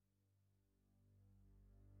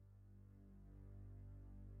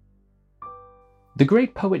The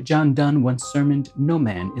great poet John Donne once sermoned, "No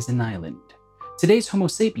man is an island." Today's Homo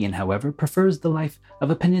sapien, however, prefers the life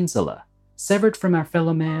of a peninsula, severed from our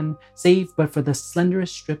fellow man, save but for the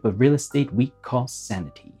slenderest strip of real estate we call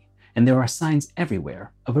sanity. And there are signs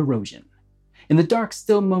everywhere of erosion. In the dark,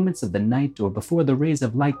 still moments of the night, or before the rays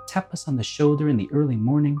of light tap us on the shoulder in the early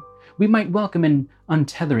morning, we might welcome an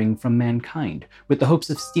untethering from mankind, with the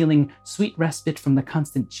hopes of stealing sweet respite from the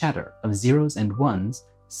constant chatter of zeros and ones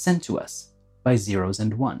sent to us by zeros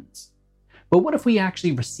and ones. But what if we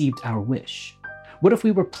actually received our wish? What if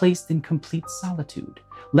we were placed in complete solitude,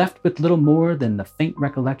 left with little more than the faint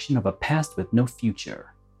recollection of a past with no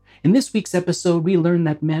future? In this week's episode, we learn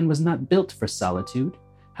that man was not built for solitude.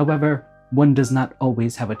 However, one does not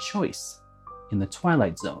always have a choice in the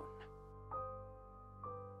Twilight Zone.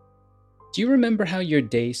 Do you remember how your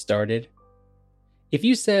day started? If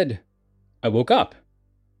you said, "I woke up,"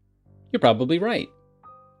 you're probably right.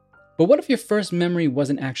 But what if your first memory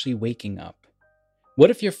wasn't actually waking up? What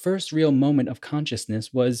if your first real moment of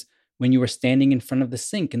consciousness was when you were standing in front of the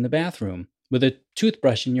sink in the bathroom with a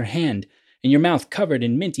toothbrush in your hand and your mouth covered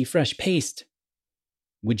in minty fresh paste?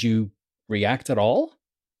 Would you react at all?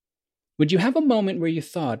 Would you have a moment where you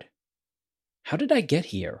thought, how did I get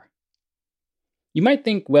here? You might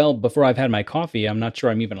think, well, before I've had my coffee, I'm not sure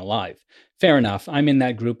I'm even alive. Fair enough, I'm in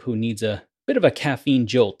that group who needs a bit of a caffeine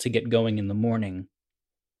jolt to get going in the morning.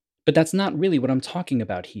 But that's not really what I'm talking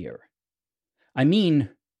about here. I mean,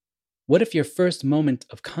 what if your first moment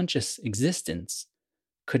of conscious existence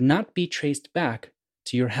could not be traced back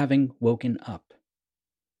to your having woken up?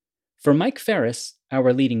 For Mike Ferris,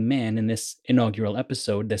 our leading man in this inaugural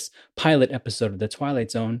episode, this pilot episode of The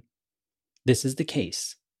Twilight Zone, this is the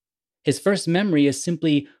case. His first memory is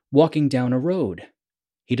simply walking down a road.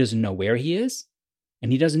 He doesn't know where he is,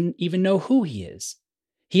 and he doesn't even know who he is.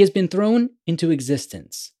 He has been thrown into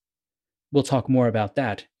existence. We'll talk more about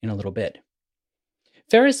that in a little bit.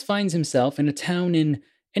 Ferris finds himself in a town in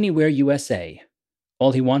anywhere USA.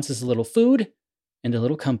 All he wants is a little food and a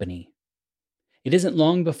little company. It isn't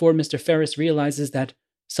long before Mr. Ferris realizes that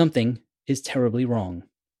something is terribly wrong.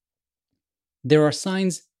 There are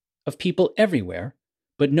signs of people everywhere,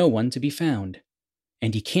 but no one to be found.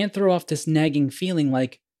 And he can't throw off this nagging feeling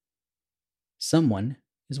like someone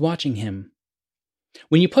is watching him.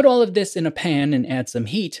 When you put all of this in a pan and add some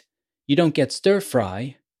heat, you don't get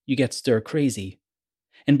stir-fry, you get stir-crazy.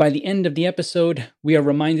 And by the end of the episode, we are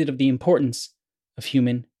reminded of the importance of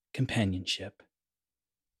human companionship.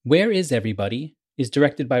 Where Is Everybody is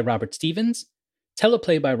directed by Robert Stevens,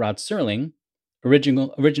 teleplay by Rod Serling,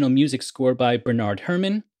 original music score by Bernard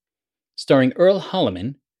Herrmann, starring Earl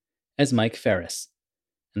Holliman as Mike Ferris.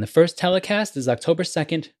 And the first telecast is October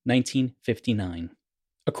 2nd, 1959.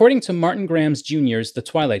 According to Martin Grams Jr.'s The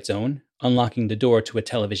Twilight Zone, Unlocking the Door to a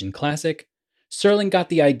Television Classic, Serling got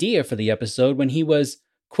the idea for the episode when he was,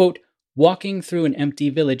 quote, walking through an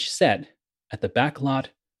empty village set at the back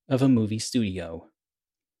lot of a movie studio.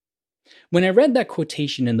 When I read that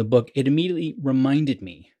quotation in the book, it immediately reminded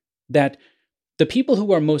me that the people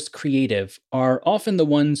who are most creative are often the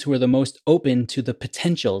ones who are the most open to the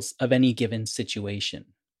potentials of any given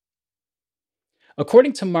situation.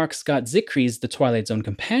 According to Mark Scott Zickry's The Twilight Zone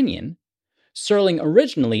Companion, Serling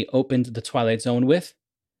originally opened The Twilight Zone with,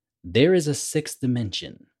 "There is a sixth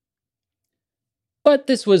dimension." But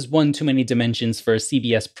this was one too many dimensions for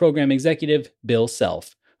CBS program executive Bill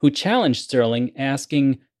Self, who challenged Serling,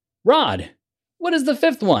 asking, "Rod, what is the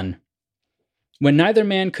fifth one?" When neither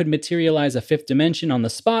man could materialize a fifth dimension on the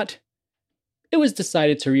spot, it was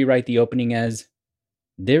decided to rewrite the opening as,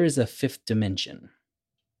 "There is a fifth dimension."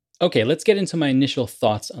 Okay, let's get into my initial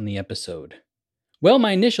thoughts on the episode. Well,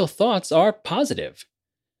 my initial thoughts are positive.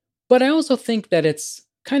 But I also think that it's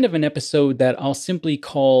kind of an episode that I'll simply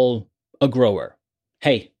call a grower.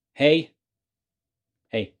 Hey,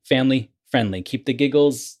 family friendly. Keep the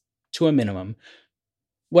giggles to a minimum.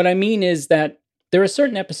 What I mean is that there are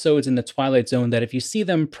certain episodes in the Twilight Zone that if you see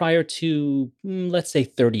them prior to, let's say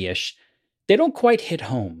 30-ish, they don't quite hit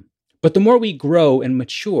home. But the more we grow and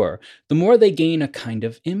mature, the more they gain a kind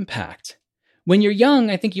of impact. When you're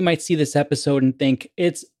young, I think you might see this episode and think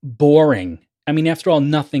it's boring. I mean, after all,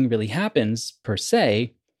 nothing really happens, per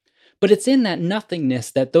se. But it's in that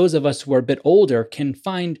nothingness that those of us who are a bit older can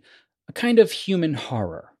find a kind of human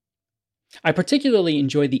horror. I particularly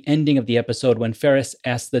enjoy the ending of the episode when Ferris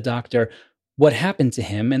asks the doctor what happened to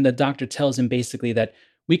him, and the doctor tells him basically that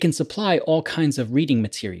we can supply all kinds of reading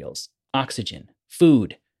materials, oxygen,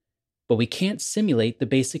 food, but we can't simulate the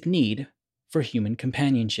basic need for human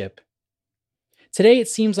companionship. Today, it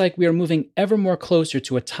seems like we are moving ever more closer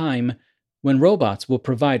to a time when robots will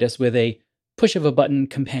provide us with a push-of-a-button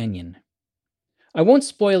companion. I won't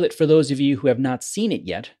spoil it for those of you who have not seen it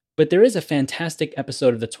yet, but there is a fantastic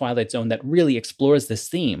episode of The Twilight Zone that really explores this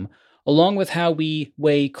theme, along with how we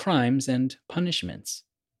weigh crimes and punishments.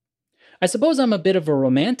 I suppose I'm a bit of a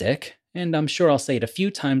romantic, and I'm sure I'll say it a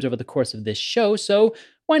few times over the course of this show, so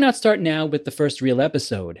why not start now with the first real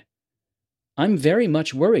episode? I'm very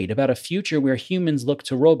much worried about a future where humans look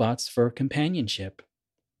to robots for companionship.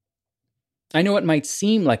 I know it might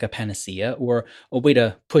seem like a panacea or a way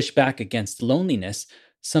to push back against loneliness,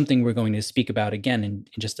 something we're going to speak about again in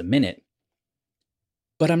just a minute.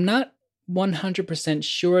 But I'm not 100%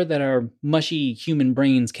 sure that our mushy human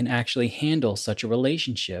brains can actually handle such a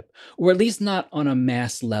relationship, or at least not on a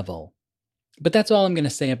mass level. But that's all I'm going to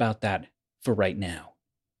say about that for right now.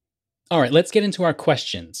 All right, let's get into our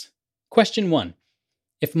questions. Question 1.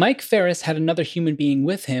 If Mike Ferris had another human being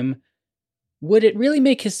with him, would it really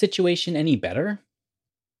make his situation any better?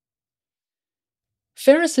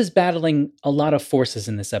 Ferris is battling a lot of forces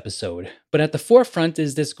in this episode, but at the forefront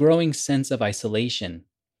is this growing sense of isolation.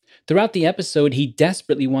 Throughout the episode, he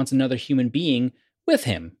desperately wants another human being with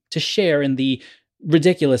him to share in the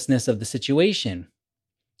ridiculousness of the situation.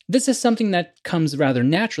 This is something that comes rather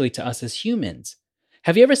naturally to us as humans.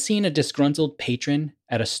 Have you ever seen a disgruntled patron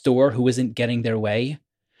at a store who isn't getting their way?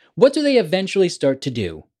 What do they eventually start to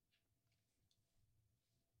do?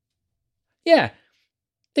 Yeah,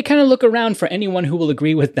 they kind of look around for anyone who will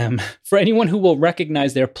agree with them, for anyone who will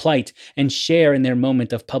recognize their plight and share in their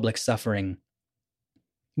moment of public suffering.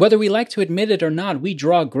 Whether we like to admit it or not, we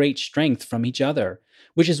draw great strength from each other,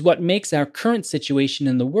 which is what makes our current situation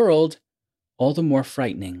in the world all the more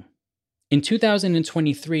frightening. In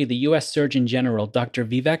 2023, the U.S. Surgeon General, Dr.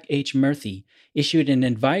 Vivek H. Murthy, issued an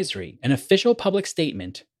advisory, an official public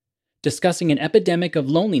statement, discussing an epidemic of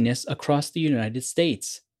loneliness across the United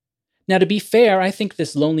States. Now, to be fair, I think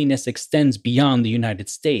this loneliness extends beyond the United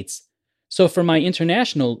States. So for my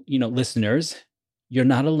international, listeners, you're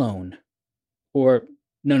not alone. Or,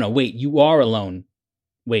 no, wait, you are alone.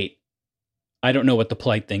 Wait, I don't know what the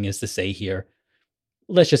polite thing is to say here.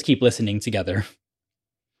 Let's just keep listening together.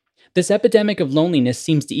 This epidemic of loneliness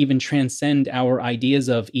seems to even transcend our ideas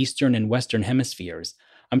of Eastern and Western hemispheres.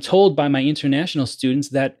 I'm told by my international students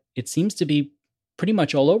that it seems to be pretty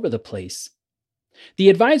much all over the place. The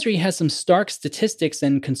advisory has some stark statistics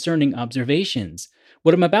and concerning observations.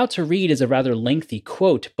 What I'm about to read is a rather lengthy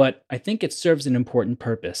quote, but I think it serves an important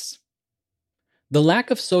purpose. The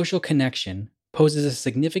lack of social connection poses a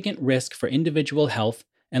significant risk for individual health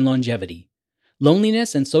and longevity.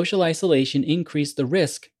 Loneliness and social isolation increase the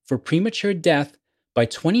risk for premature death by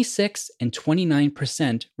 26 and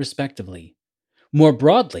 29%, respectively. More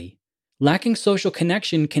broadly, lacking social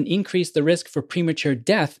connection can increase the risk for premature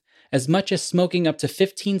death as much as smoking up to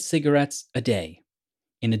 15 cigarettes a day.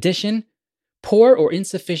 In addition, poor or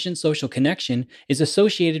insufficient social connection is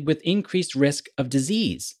associated with increased risk of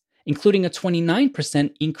disease, including a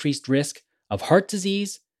 29% increased risk of heart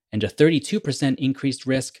disease and a 32% increased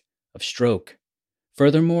risk of stroke.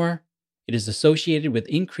 Furthermore, it is associated with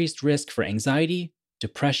increased risk for anxiety,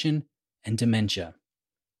 depression, and dementia.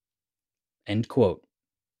 End quote.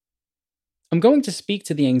 I'm going to speak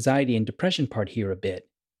to the anxiety and depression part here a bit.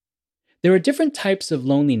 There are different types of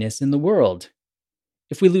loneliness in the world.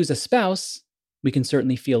 If we lose a spouse, we can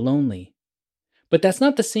certainly feel lonely. But that's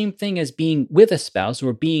not the same thing as being with a spouse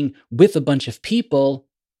or being with a bunch of people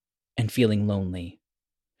and feeling lonely.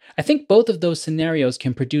 I think both of those scenarios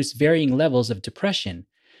can produce varying levels of depression,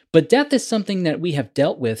 but death is something that we have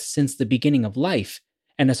dealt with since the beginning of life,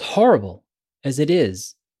 and as horrible as it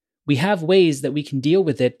is, we have ways that we can deal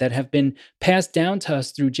with it that have been passed down to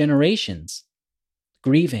us through generations.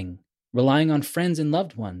 Grieving, relying on friends and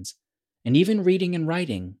loved ones, and even reading and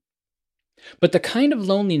writing. But the kind of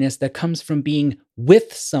loneliness that comes from being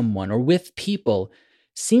with someone or with people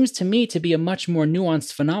seems to me to be a much more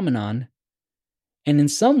nuanced phenomenon, and in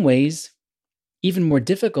some ways, even more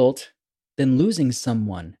difficult than losing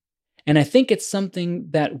someone. And I think it's something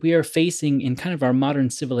that we are facing in kind of our modern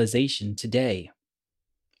civilization today.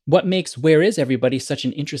 What makes Where Is Everybody such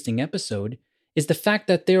an interesting episode is the fact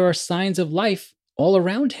that there are signs of life all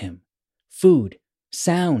around him. Food,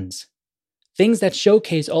 sounds, things that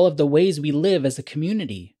showcase all of the ways we live as a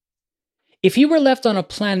community. If he were left on a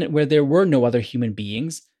planet where there were no other human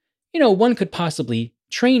beings, one could possibly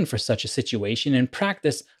train for such a situation and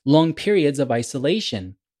practice long periods of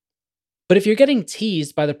isolation. But if you're getting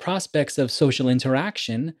teased by the prospects of social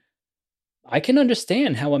interaction, I can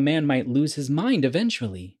understand how a man might lose his mind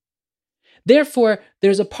eventually. Therefore,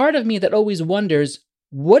 there's a part of me that always wonders,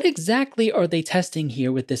 what exactly are they testing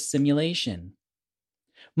here with this simulation?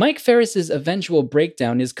 Mike Ferris's eventual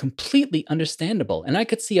breakdown is completely understandable, and I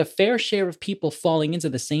could see a fair share of people falling into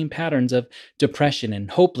the same patterns of depression and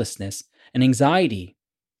hopelessness and anxiety,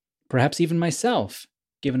 perhaps even myself,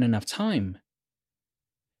 given enough time.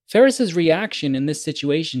 Ferris's reaction in this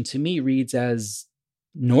situation to me reads as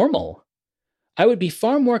normal. I would be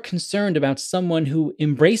far more concerned about someone who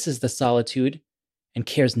embraces the solitude and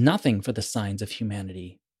cares nothing for the signs of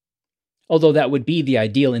humanity, although that would be the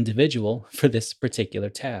ideal individual for this particular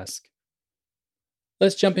task.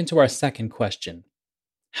 Let's jump into our second question.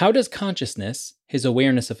 How does consciousness, his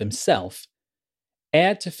awareness of himself,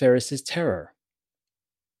 add to Ferris's terror?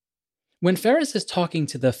 When Ferris is talking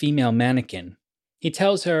to the female mannequin, he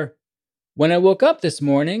tells her, "When I woke up this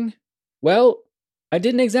morning, well, I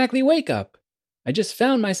didn't exactly wake up. I just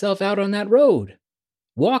found myself out on that road,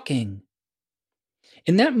 walking."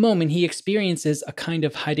 In that moment, he experiences a kind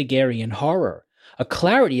of Heideggerian horror, a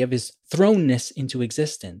clarity of his thrownness into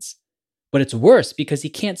existence. But it's worse because he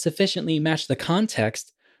can't sufficiently match the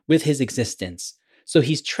context with his existence, so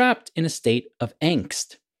he's trapped in a state of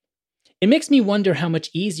angst. It makes me wonder how much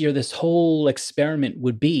easier this whole experiment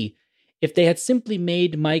would be if they had simply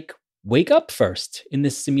made Mike wake up first in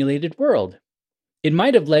this simulated world. It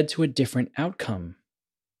might have led to a different outcome.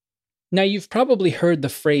 Now, you've probably heard the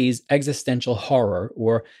phrase existential horror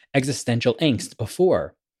or existential angst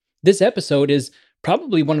before. This episode is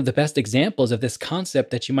probably one of the best examples of this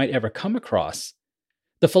concept that you might ever come across.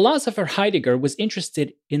 The philosopher Heidegger was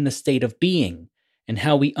interested in the state of being and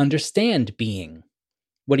how we understand being.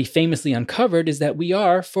 What he famously uncovered is that we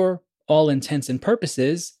are, for all intents and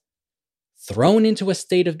purposes, thrown into a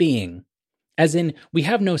state of being, as in we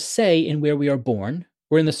have no say in where we are born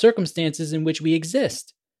or in the circumstances in which we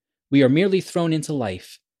exist. We are merely thrown into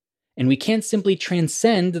life, and we can't simply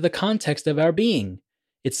transcend the context of our being.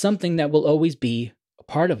 It's something that will always be a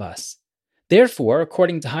part of us. Therefore,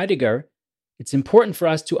 according to Heidegger, it's important for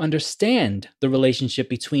us to understand the relationship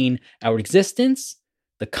between our existence,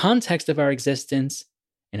 the context of our existence,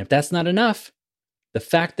 and if that's not enough, the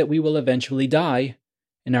fact that we will eventually die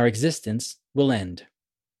and our existence will end.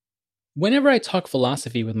 Whenever I talk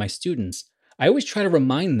philosophy with my students, I always try to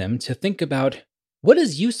remind them to think about what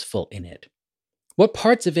is useful in it. What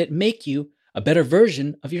parts of it make you a better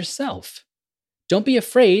version of yourself? Don't be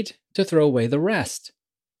afraid to throw away the rest.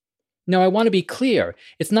 Now, I want to be clear.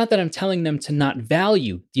 It's not that I'm telling them to not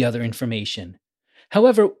value the other information.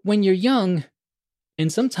 However, when you're young,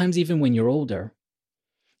 and sometimes even when you're older,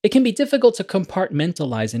 it can be difficult to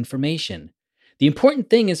compartmentalize information. The important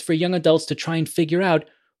thing is for young adults to try and figure out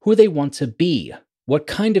who they want to be. What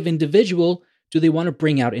kind of individual do they want to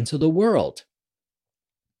bring out into the world?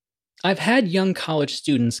 I've had young college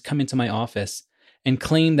students come into my office and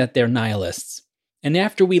claim that they're nihilists. And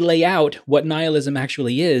after we lay out what nihilism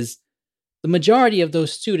actually is, the majority of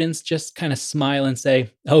those students just kind of smile and say,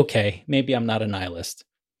 "Okay, maybe I'm not a nihilist."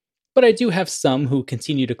 But I do have some who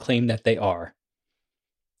continue to claim that they are.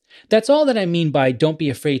 That's all that I mean by don't be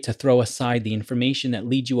afraid to throw aside the information that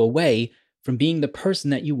leads you away from being the person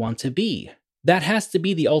that you want to be. That has to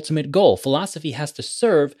be the ultimate goal. Philosophy has to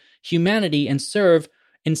serve humanity and serve,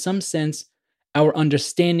 in some sense, our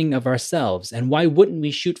understanding of ourselves. And why wouldn't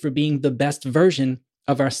we shoot for being the best version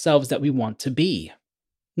of ourselves that we want to be?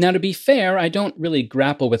 Now, to be fair, I don't really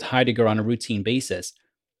grapple with Heidegger on a routine basis,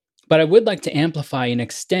 but I would like to amplify and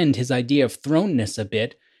extend his idea of thrownness a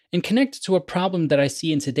bit and connect it to a problem that I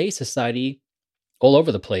see in today's society all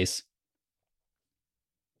over the place.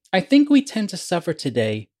 I think we tend to suffer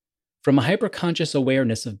today from a hyperconscious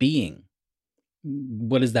awareness of being.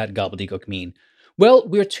 What does that gobbledygook mean? Well,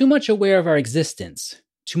 we're too much aware of our existence,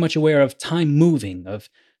 too much aware of time moving, of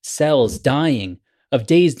cells dying, of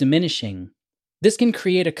days diminishing. This can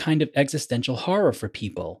create a kind of existential horror for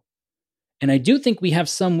people. And I do think we have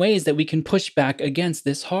some ways that we can push back against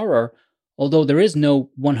this horror, although there is no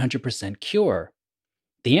 100% cure.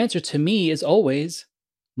 The answer to me is always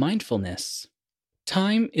mindfulness.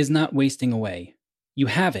 Time is not wasting away. You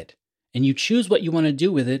have it, and you choose what you want to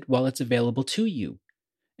do with it while it's available to you.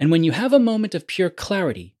 And when you have a moment of pure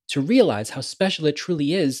clarity to realize how special it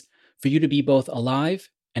truly is for you to be both alive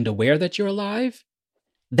and aware that you're alive,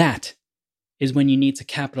 that is when you need to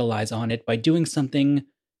capitalize on it by doing something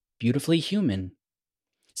beautifully human.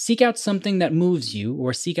 Seek out something that moves you,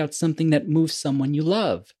 or seek out something that moves someone you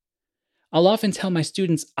love. I'll often tell my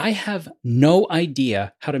students, I have no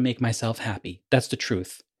idea how to make myself happy. That's the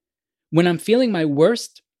truth. When I'm feeling my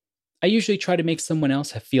worst, I usually try to make someone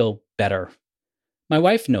else feel better. My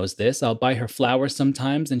wife knows this. I'll buy her flowers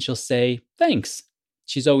sometimes and she'll say, "Thanks."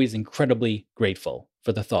 She's always incredibly grateful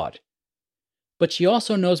for the thought. But she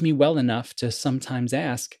also knows me well enough to sometimes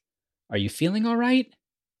ask, "Are you feeling all right?"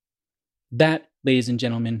 That, ladies and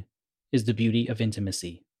gentlemen, is the beauty of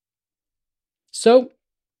intimacy. So,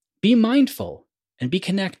 be mindful and be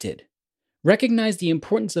connected. Recognize the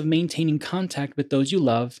importance of maintaining contact with those you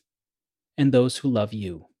love and those who love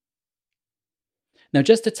you. Now,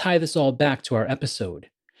 just to tie this all back to our episode,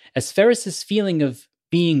 as Ferris's feeling of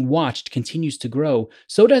being watched continues to grow,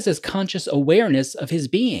 so does his conscious awareness of his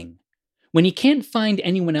being. When he can't find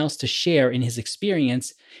anyone else to share in his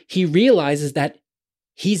experience, he realizes that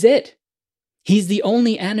he's it. He's the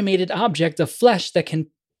only animated object of flesh that can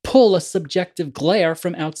pull a subjective glare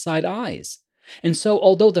from outside eyes. And so,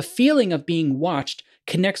 although the feeling of being watched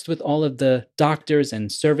connects with all of the doctors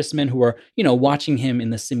and servicemen who are, watching him in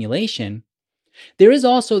the simulation, there is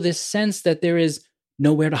also this sense that there is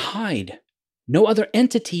nowhere to hide, no other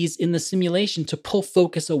entities in the simulation to pull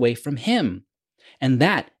focus away from him. And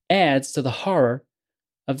that adds to the horror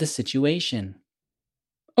of the situation.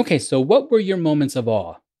 Okay, so what were your moments of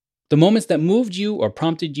awe? The moments that moved you or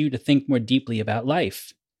prompted you to think more deeply about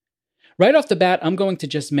life? Right off the bat, I'm going to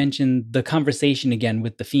just mention the conversation again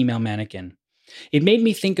with the female mannequin. It made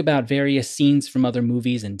me think about various scenes from other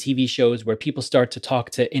movies and TV shows where people start to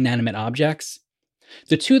talk to inanimate objects.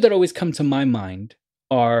 The two that always come to my mind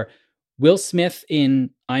are Will Smith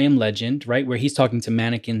in I Am Legend, right, where he's talking to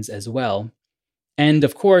mannequins as well. And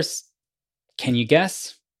of course, can you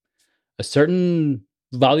guess? A certain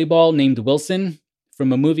volleyball named Wilson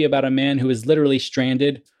from a movie about a man who is literally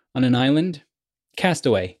stranded on an island.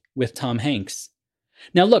 Castaway with Tom Hanks.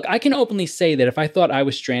 Now look, I can openly say that if I thought I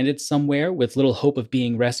was stranded somewhere with little hope of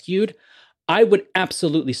being rescued, I would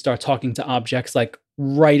absolutely start talking to objects like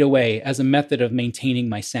right away as a method of maintaining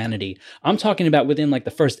my sanity. I'm talking about within like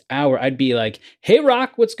the first hour, I'd be like, hey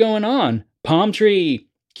rock, what's going on? Palm tree,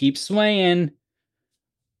 keep swaying.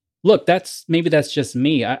 Look, maybe that's just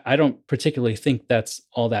me. I don't particularly think that's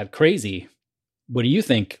all that crazy. What do you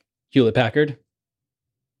think, Hewlett-Packard?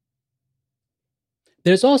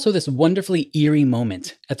 There's also this wonderfully eerie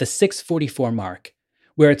moment at the 6:44 mark,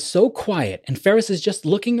 where it's so quiet and Ferris is just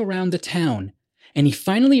looking around the town, and he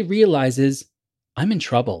finally realizes, I'm in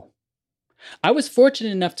trouble. I was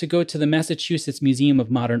fortunate enough to go to the Massachusetts Museum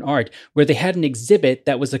of Modern Art, where they had an exhibit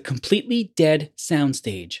that was a completely dead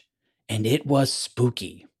soundstage, and it was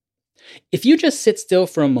spooky. If you just sit still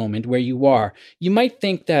for a moment where you are, you might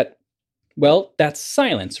think that, well, that's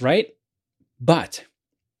silence, right? But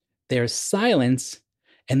there's silence,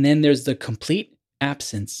 and then there's the complete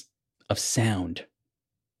absence of sound.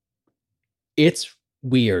 It's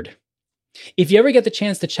weird. If you ever get the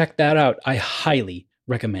chance to check that out, I highly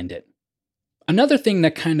recommend it. Another thing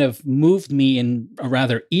that kind of moved me in a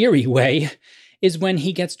rather eerie way is when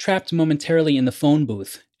he gets trapped momentarily in the phone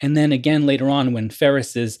booth. And then again later on when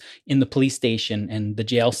Ferris is in the police station and the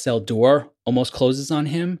jail cell door almost closes on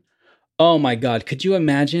him. Oh my God, could you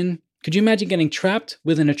imagine getting trapped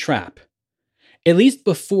within a trap? At least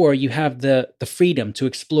before you have the freedom to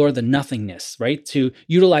explore the nothingness, right? To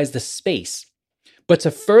utilize the space. But to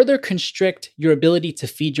further constrict your ability to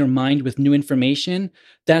feed your mind with new information,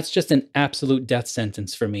 that's just an absolute death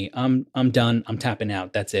sentence for me. I'm done. I'm tapping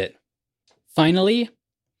out. That's it. Finally,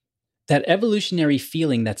 that evolutionary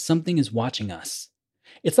feeling that something is watching us.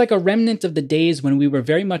 It's like a remnant of the days when we were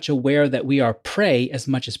very much aware that we are prey as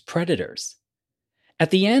much as predators. At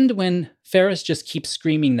the end, when Ferris just keeps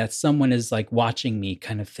screaming that someone is like watching me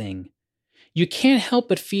kind of thing, you can't help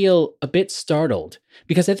but feel a bit startled,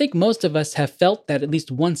 because I think most of us have felt that at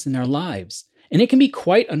least once in our lives, and it can be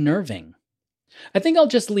quite unnerving. I think I'll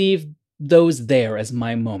just leave those there as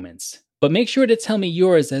my moments, but make sure to tell me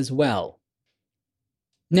yours as well.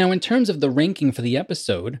 Now, in terms of the ranking for the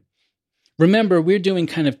episode, remember we're doing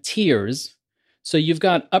kind of tiers. So you've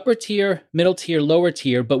got upper tier, middle tier, lower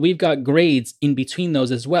tier, but we've got grades in between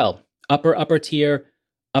those as well. Upper tier,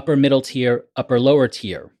 upper middle tier, upper lower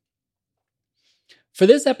tier. For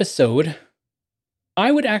this episode,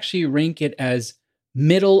 I would actually rank it as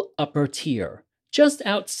middle upper tier, just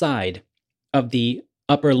outside of the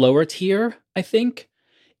upper lower tier, I think.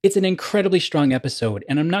 It's an incredibly strong episode,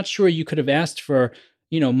 and I'm not sure you could have asked for,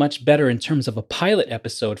 much better in terms of a pilot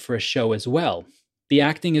episode for a show as well. The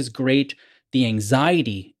acting is great. The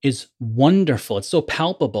anxiety is wonderful. It's so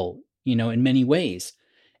palpable, in many ways.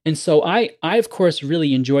 And so I of course,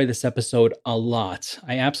 really enjoy this episode a lot.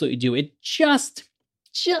 I absolutely do. It just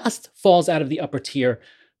falls out of the upper tier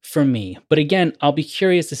for me. But again, I'll be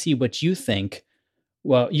curious to see what you think.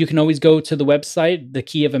 Well, you can always go to the website,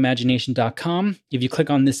 thekeyofImagination.com. If you click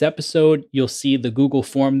on this episode, you'll see the Google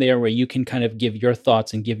form there where you can kind of give your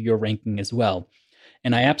thoughts and give your ranking as well.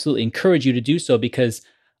 And I absolutely encourage you to do so, because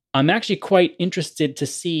I'm actually quite interested to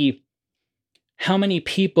see how many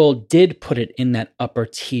people did put it in that upper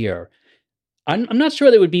tier. I'm not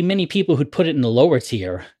sure there would be many people who'd put it in the lower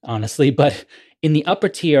tier, honestly, but in the upper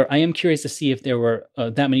tier, I am curious to see if there were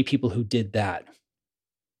that many people who did that.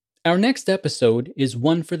 Our next episode is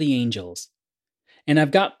One for the Angels. And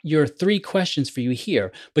I've got your 3 questions for you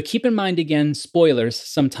here, but keep in mind again, spoilers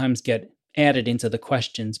sometimes get added into the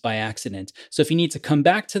questions by accident. So if you need to come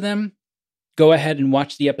back to them, go ahead and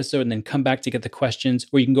watch the episode and then come back to get the questions,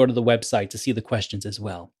 or you can go to the website to see the questions as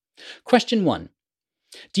well. Question 1.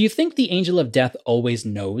 Do you think the angel of death always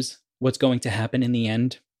knows what's going to happen in the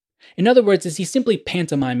end? In other words, is he simply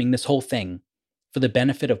pantomiming this whole thing for the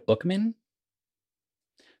benefit of Bookman?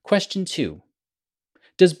 Question 2.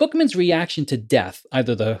 Does Bookman's reaction to death,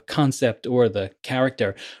 either the concept or the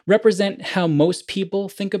character, represent how most people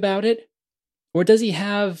think about it? Or does he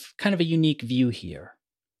have kind of a unique view here?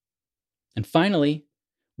 And finally,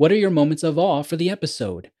 what are your moments of awe for the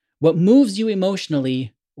episode? What moves you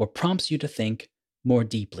emotionally or prompts you to think more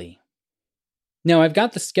deeply? Now, I've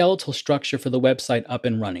got the skeletal structure for the website up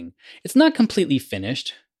and running. It's not completely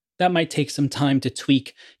finished. That might take some time to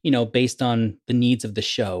tweak, based on the needs of the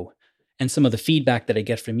show and some of the feedback that I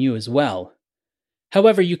get from you as well.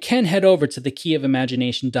 However, you can head over to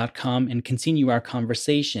thekeyofImagination.com and continue our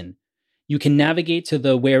conversation. You can navigate to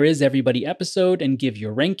the Where Is Everybody episode and give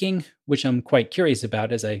your ranking, which I'm quite curious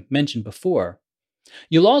about, as I mentioned before.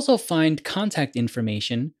 You'll also find contact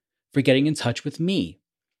information for getting in touch with me.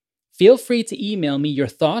 Feel free to email me your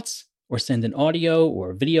thoughts or send an audio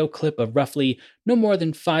or video clip of roughly no more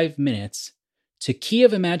than 5 minutes to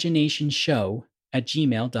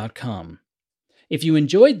keyofimaginationShow@gmail.com. If you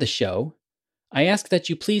enjoyed the show, I ask that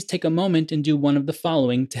you please take a moment and do one of the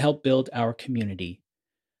following to help build our community.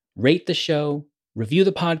 Rate the show, review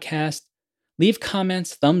the podcast, leave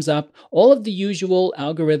comments, thumbs up, all of the usual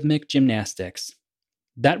algorithmic gymnastics.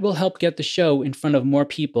 That will help get the show in front of more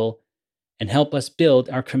people and help us build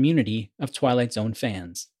our community of Twilight Zone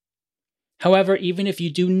fans. However, even if you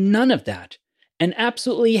do none of that and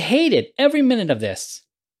absolutely hated every minute of this,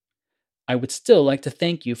 I would still like to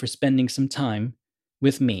thank you for spending some time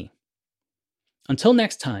with me. Until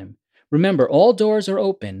next time, remember all doors are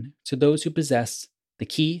open to those who possess the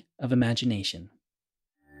key of imagination.